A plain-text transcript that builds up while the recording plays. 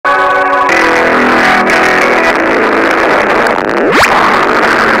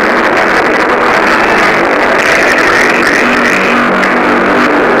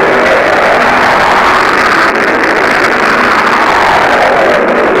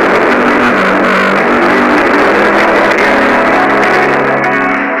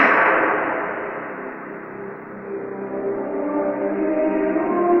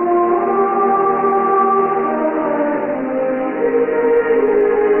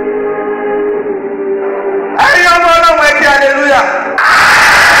kí hallelujah.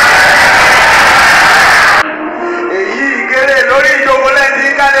 Èyí ìkéré lórí ìjókòó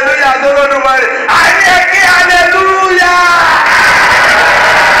lẹ́sìn kí hallelujah tó lọ́dún mọ́rẹ̀. Ayé kí hallelujah.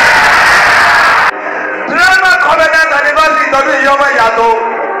 Drama Covenant anniversary tọdún yìí ọmọ ìyàtọ̀.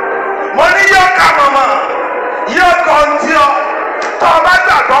 Mo ní yóò kà mọ̀mọ́, yóò kọ́ ń tí ọ. Tọ́ ọ bá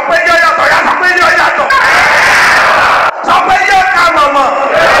gbàgbọ́ pé yóò yàtọ̀ yàtọ̀ pé yóò yàtọ̀. Sọ pé yóò kà mọ̀mọ́.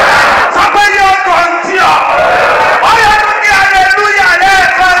 Sọ pé yóò kọ́ ń tí ọ. Ó yẹ kó kí hallelujah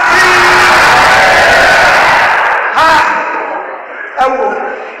lẹ́ẹ̀kan sí. Ẹ wò,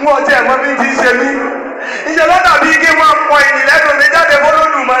 wọn ò tiẹ̀ mọ bí ti ṣe mí. Ìṣèlú dàbí kí wọ́n pọ̀ ìyìn lẹ́nu mi jáde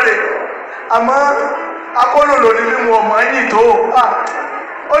fọlọ́dúnmọ́rẹ̀. Àmọ́ akólòlò ni mímu ọmọ yìí tó.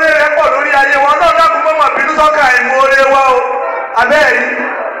 Orí rẹ̀ pọ̀ lórí ayé wọn náà dákun mọ́mọ́ bínú sọ́kà ìmú orí wa o. Abẹ́ẹ̀rí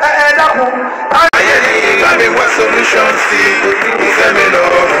ẹ dákun. Ayé ni ìgbàgbé wá solution sí Gbeminiyi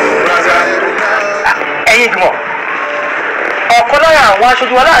rárá. Ẹ̀yin ìgbìmọ̀, ọ̀kan lára àwọn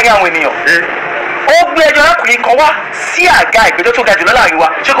aṣojú wa láàrin àwọn ènìyàn. Ó gbé ẹjọ́ arákùnrin kan wá sí àga ìgbẹ́jọ́ tó ga jùlọ láàrin wa.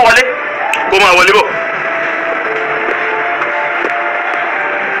 Ṣé kó wọlé? Ó máa wọlé bọ̀.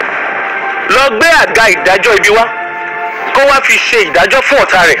 Lọ gbé àga ìdájọ́ ibi wá kó wá fi ṣe ìdájọ́ fún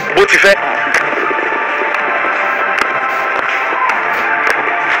ọ̀tá rẹ̀ bó ti fẹ́.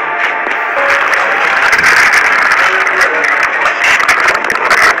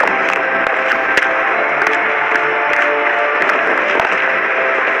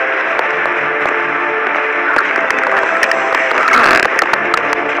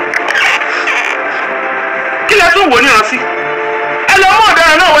 Kí lẹ tún wò ní ìrántí? Ẹ lọ mú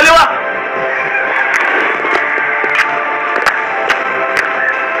ọ̀daràn náà wọlé wá.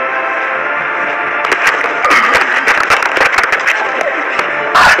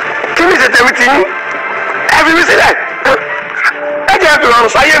 Kí ni ìṣètò mi ti yín? Ẹ fi mi sílẹ̀. Ẹ jẹ́ fi rọrùn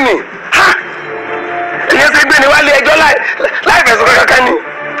sáyé mi. Ìyẹn ti gbé ni wá lé ẹjọ́ láì fẹ̀sùn kankan ni.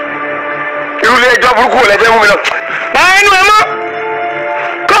 Irú ilé ẹjọ́ burúkú wò lẹ́jọ́ mú mi lọ. Pa ẹnu ẹ mọ́.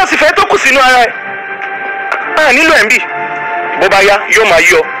 Kọ́ ọ sì fẹ́ tó kù sínú ara ẹ̀. Nílò ẹ̀ ń bì. Bó bá yá yóò máa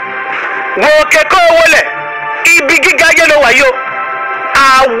yọ. Wọ kẹ́kọ̀ọ́ wọlé. Ibi gíga ayé ló wà yó.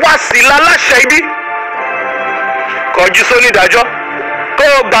 Àwa sì la láṣẹ ibi. Kọjú sóní ìdájọ́. Kó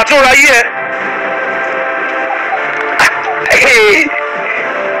o gbà tún ra yí ẹ.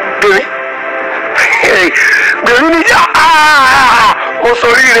 Gbeminiyi mo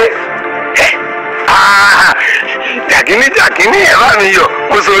ṣoríire. Jàgínní ẹ̀ bá mi yọ̀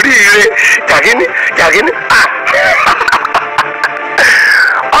mo ṣoríire. Jàgínní.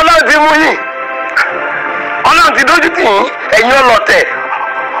 Ọlọ́run ti mú yín. Ọlọ́run ti dójú tì yín. Ẹ̀yin ọlọ́tẹ̀.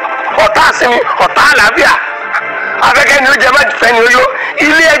 Ọ̀tá àsinmi, ọ̀tá àlàáfíà. Afẹ́kẹ́ ni ó jẹ bá ti fẹ́ ni ó yó.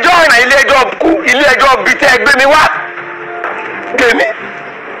 Ilé ẹjọ́ ọ̀nà, ilé ẹjọ́ kú, ilé ẹjọ́ bíi tẹ́ ẹ gbé mi wá.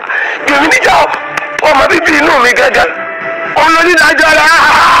 Gbeminiyi ọmọ bíbí inú mi gángan. Olónídàájọ́ rẹ̀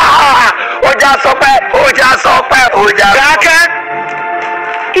ọjà sọpẹ́. Dákẹ́.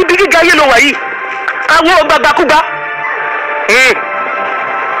 Ibi gíga ayé ló wà yìí. Àwọn ògbàgbàkúgbà.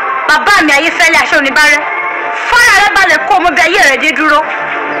 Bàbá mi ayé fẹ́lẹ́ aṣọ oníbàárẹ̀. Fọ́nrán rẹ̀ balẹ̀ kó ọmọ bí ayé rẹ̀ dé dúró.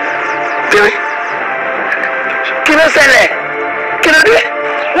 Kí ló ṣẹlẹ̀? Kí ló dé?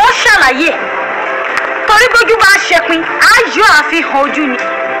 Wọ́n ṣàlàyé. Torí bójú bá ṣẹpin, á yọ àfihàn ojú ni.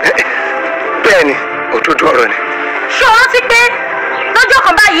 Bẹ́ẹ̀ni, òdodo ọ̀rọ̀ ni. Ṣé o rántí pé lọ́jọ́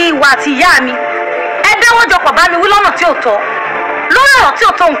kan báyìí ìwà àti ìyá mi ẹ dáwọ́ jọ pọ̀ bá mi wí lọ́nà tí ò tọ́ lórí ọ̀rọ̀ tí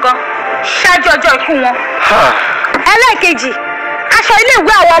ò tó nǹkan ṣáájú ọjọ́ ikú wọn. Ẹlẹ́ẹ̀kejì, aṣọ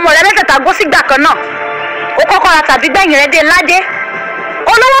iléèwé àwọn ọmọ rẹ mẹ́tẹ̀ẹ̀ta gbó sígbà kan náà. Ó kọ́kọ́ ra tàbí gbẹ̀yìn rẹ dé ládé.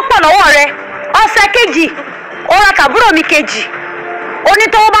 Olówó pọ̀ lọ́wọ́ rẹ. Ọ̀sẹ̀ kejì, ó ra tàbúrò mi kejì.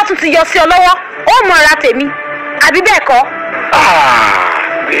 Onítọ́wọ́ bá tún ti yọ sí ọ lọ́wọ́, ó mọ ara tèmi. Àbí bẹ́ẹ̀ kọ́?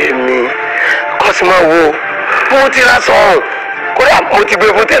 Bẹ́ẹ̀ni, kọ́sí máa wo mo ti ra sọ̀rọ̀. Kódà mo ti gbé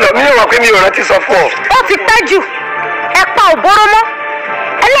fún tẹ́lọ̀ mi ò rò pé mi ò rántí sọ fún ọ. Ó ti pẹ́ jù. Ẹ pa òbóró mọ́.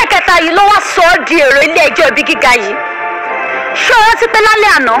 Ẹlẹ́ẹ̀kẹta yìí ló wá sọ ọ́ di èrò ilé ẹjọ́ ibi gíga yìí. Ṣé o rántí pé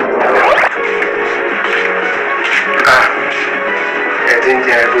lálẹ́ àná? Ẹ ti ń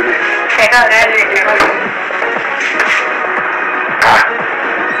jẹ ẹ lóde.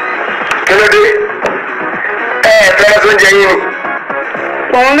 Kí ló dé? Fẹ́rẹ́ tó ń jẹ yín ni.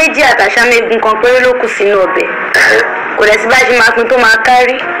 Pọ̀nmọ́ méjì àtàṣà mẹ́gun kan péré ló kù sínú ọbẹ̀. Kò dẹ̀ sí bá ṣe máa pin tó máa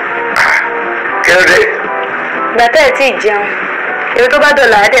kárí. Kí ló dé? Gbàtà ẹ̀ tí ì jẹun. Èrò tó bá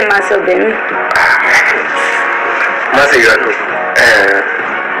dọ̀là á dẹ̀ máa ṣe ọbẹ̀ nù. Má ṣe yọnu.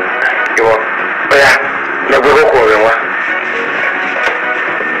 Ìwọ, bóyá lọ gbé kókó rẹ wá.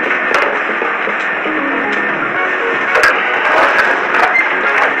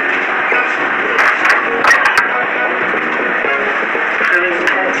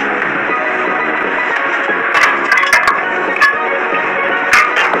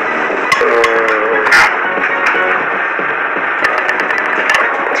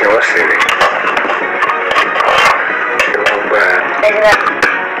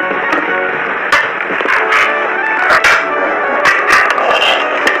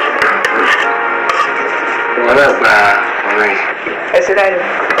 wọn náà gba ọ̀rọ̀ yìí. ẹ ṣe dájú.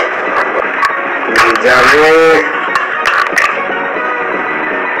 ìjà mi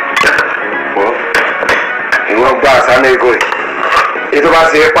wọ́ ìwọ gba àṣálẹ́ ìgò yìí ètò bá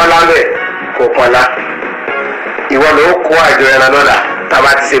ṣe pọ́nlá bẹ́ẹ̀ kò pọ́nlá ìwọ ló kó àjọ ẹran lọ́la tá a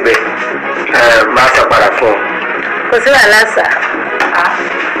bá ti ṣe bẹ́ẹ̀ máa sọ padà fún ọ. kò sí wàhálà sà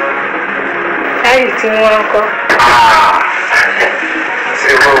láyé tí wọ́n kọ́.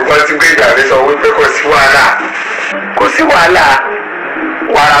 ṣé mo gbọ́ tí gbé ìgbà mi sọ wípé kò sí wàhálà kò sí wàhálà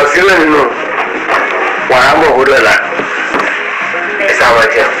wàrà òsínlẹ̀ nínú wàrà mọ̀ òwúrọ̀ la ẹ sáwọn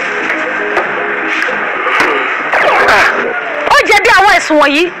jẹun. ó jẹ̀bi àwọn ẹ̀sùn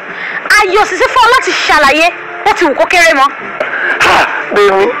wọ̀nyí ayé òṣìṣẹ́ fún ọ láti ṣàlàyé ó ti wù kó kéré mọ́.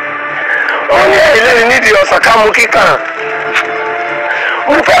 bẹ́ẹ̀ni wọ́n ní ilé nídìí ọ̀sán ká mú kíkàn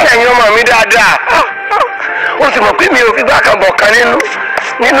mo fẹ́ràn ẹ̀yin ọmọ mi dáadáa ó sì mọ̀ pé mi ò fi gbà kan bọ̀ kan nínú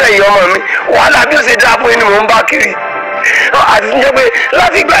ẹ̀yin ọmọ mi wàhálà bí ó ṣe dáa fún yín ni mò ń bá kiri àti jẹ́ pé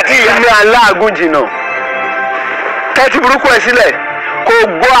láti ìgbà tí ìyá mi aláàgùn jìnnà tẹ́tí burúkú ẹ̀ sílẹ̀ kó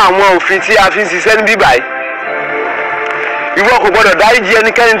gbọ́ àwọn òfin tí a fi ń ṣiṣẹ́ níbí báyìí ìwọ kò gbọ́dọ̀ dáríjì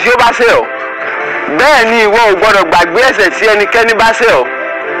ẹnikẹ́ni tí ó bá ṣẹ̀ ọ́ bẹ́ẹ̀ ni ìwọ ò gbọ́dọ̀ gbàgbé ẹ̀ṣẹ̀ tí ẹnikẹ́ni bá ṣẹ̀ ọ́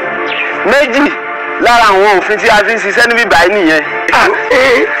méjì lára àwọn òfin tí a fi ń ṣiṣẹ́ níbí báyìí nìyẹn.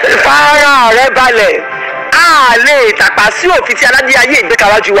 fara rẹ balẹ̀ a lè tàpá sí òfin tí aládé ayé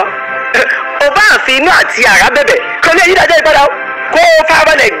ìgbékawájú wa ó bá àfin inú àti àrá bẹ̀bẹ̀ kò ní ìdájọ́ ìpadà kó fara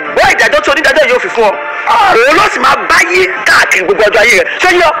balẹ̀ gbọ́ ìdájọ́ tí onídàájọ́ yóò fi fún ọ òun ló sì máa báyé káàkiri gbogbo ọjọ́ ayé rẹ̀ ṣé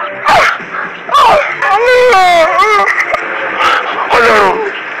yọ. Ọlọ́run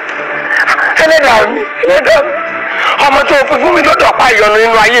ẹlẹ́dàá mi ọmọ tó fi fún mi lọ́dọ̀ pa ìyọnu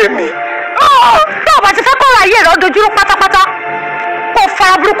nínú ayé mi. tó o bá ti fẹ́ kó ayé rẹ̀ ó dojúrú pátápátá kó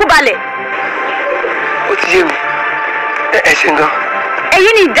fara burúkú balẹ̀. ó ti yé mi ẹ ṣe gan. èyí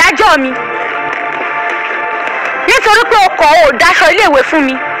ni ìdájọ́ mi nítorí pé ọkọ̀ ò dáṣọ iléèwé fún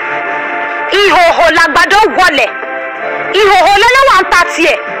mi ìhòòhò làgbàdo wọlẹ̀ ìhòòhò lẹ́lẹ́wà ń ta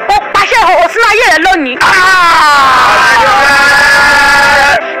tiẹ̀ ó pàṣẹ ìhòòhò sínú ayé rẹ̀ lónìí.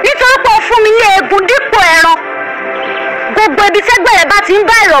 nítorí pé ó fún mi ní eegun dípò ẹran gbogbo ibi tẹ́gbẹ́ rẹ̀ bá ti ń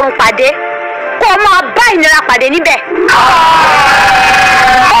bá ìrọ̀rùn pàdé kó o máa bá ìnira pàdé níbẹ̀.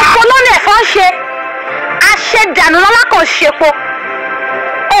 ọ̀pọ̀ lọ́nà ẹ̀fọ́ ń ṣe àṣedànù lọ́lá kan ṣepo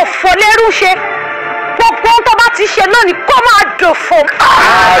òfò lérú ṣe gbogbo ohun tó bá ti ṣe lónìí kó máa dòfò.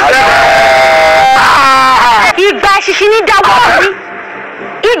 ìgbà ìṣìṣì ní dáwọ́ mi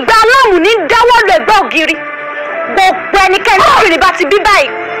ìgbà aláàmù ní dáwọ́ lu ẹ̀gbẹ́ ògiri gbogbo ẹnikẹ́ni tó kiri bá ti bí báyìí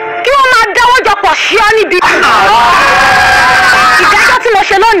kí wọ́n máa dáwọ́ jọ pọ̀ sí ọ níbi. ìdájọ́ tí mo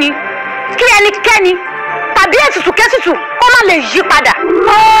ṣe lónìí kí ẹnikẹ́ni tàbí ètùtù kẹ́tùtù kó má lè yí padà.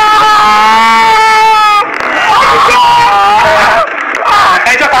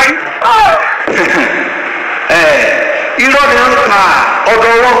 ẹjọ́ parí. irọ́ ni ń pa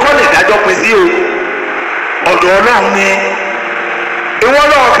ọ̀dọ̀ wọn kọ́ lè dájọ́ pín sí o ọ̀dọ̀ ọlọ́run ni ìwọ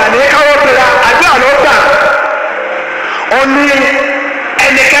náà kà ní káwọ́ pera àdúrà ló gbà ó ní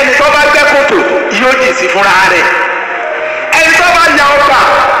ẹnikẹ́ni tó bá gbẹ́ kòtò yóò jì sí fúnra rẹ̀ ẹni tó bá ya ọgbà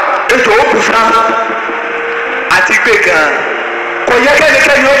ètò ó kù fún àti pé gan kò yẹ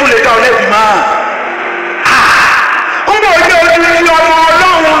kẹ́nikẹ́ni ó tún lè dá ọ lẹ́bi mọ́ ń bọ̀ ojú ojú ní ọmọ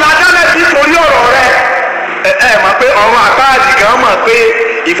ọlọ́run ládálẹ̀ sí torí ọ̀rọ̀ rẹ ẹ mọ̀ pé ọ̀run àpáàdì kan mọ̀ pé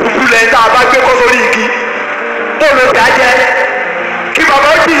ìfúfúlẹ̀ tá a bá gbé kó sórí igi tó lè dá jẹ́ kí bàbá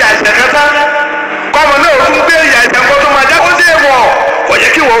ó jìyà ẹ̀ṣẹ̀ kan tán kọ́mọ náà ó tún gbé ìyà ẹ̀ṣẹ̀ kan tó máa jẹ́ kó dé wọ̀ kò yẹ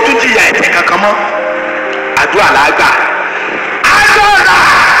kí wọ́n tún jìyà ẹ̀ṣẹ̀ kankan mọ́ àdúrà làágbà àdúrà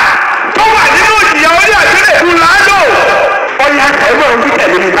tó wà nínú ìjìyà orí àgbélébù làálò ọ̀yà ẹ̀rọ ń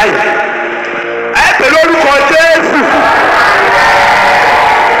tẹ̀lé mi báyìí ẹ pẹ̀lú orúkọ Jésù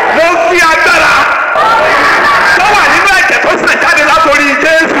mo fi agbára tó wà nínú ẹ̀jẹ̀ tó sàn jáde látòrí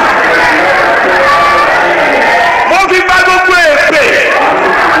Jésù mo fi bá gbogbo èpè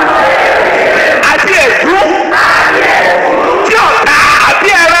àti ẹ̀dùn tí ọ̀tá àbí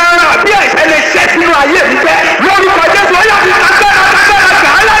ẹran àbí ẹ̀ṣẹ̀ lè ṣẹ́ sínú ayé mi jẹ́ lórúkọ Jésù ó yà fi agbára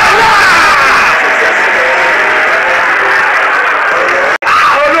gbà á lọ́dún.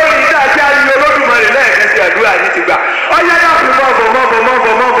 olórí dáadáa ni Olódùmarè lẹ́ẹ̀kan sí àdúrà yìí ti gbà ọ̀yá náà fi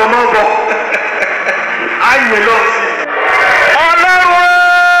mọ́bọ̀ ayé lọ sí. Ọlọ́run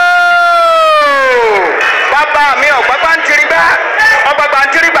bàbá mi ọ̀gbàgbà ń tirigbá ọ̀gbàgbà ń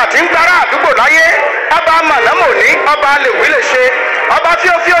tirigbà tí ń gbára àdúgbò láyé bàbá ọba mànámò ní ọba lèwí lè ṣe ọba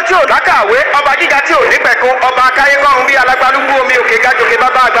fíofíó tí ò lákàwé ọba gíga tí ò ní pẹ̀kun ọba akáyékọ́run bí alágbálúgbú omi òkè gájòkè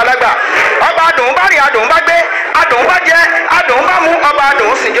bàbá àgbàlagbà ọba adùn bá rìn adùn bá gbé adùn bá jẹ adùn bá mú ọba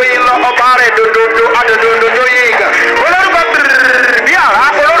adùn sì jóyin lọ ọba rẹ̀ dòdòdò adòdòdò jóyin ìgàn olórúkọ bí àrá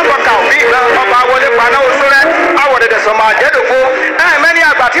olórúkọ kàwé bí ìran ọba wọlé paná oṣù rẹ awọ̀dẹ̀dẹ̀ sọ̀mọ̀ àjẹ́dògbò mẹ́ni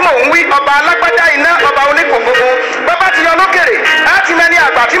àgbà tí mò ń wí ọba alágbádá iná ọba oníkòkòkò bàbá ti yọ lókèrè láti mẹ́ni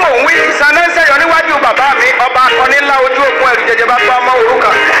àgbà tí mò ń wí ìsànẹ́sẹ̀ yọ níwájú bàbá mi ọba akọni ńlá ojú òkun ẹ̀rù jẹjẹ bá bá ọmọ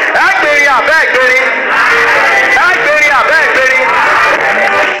òrukàn ẹgbẹ̀rin àbẹ́ ẹgbẹ̀rin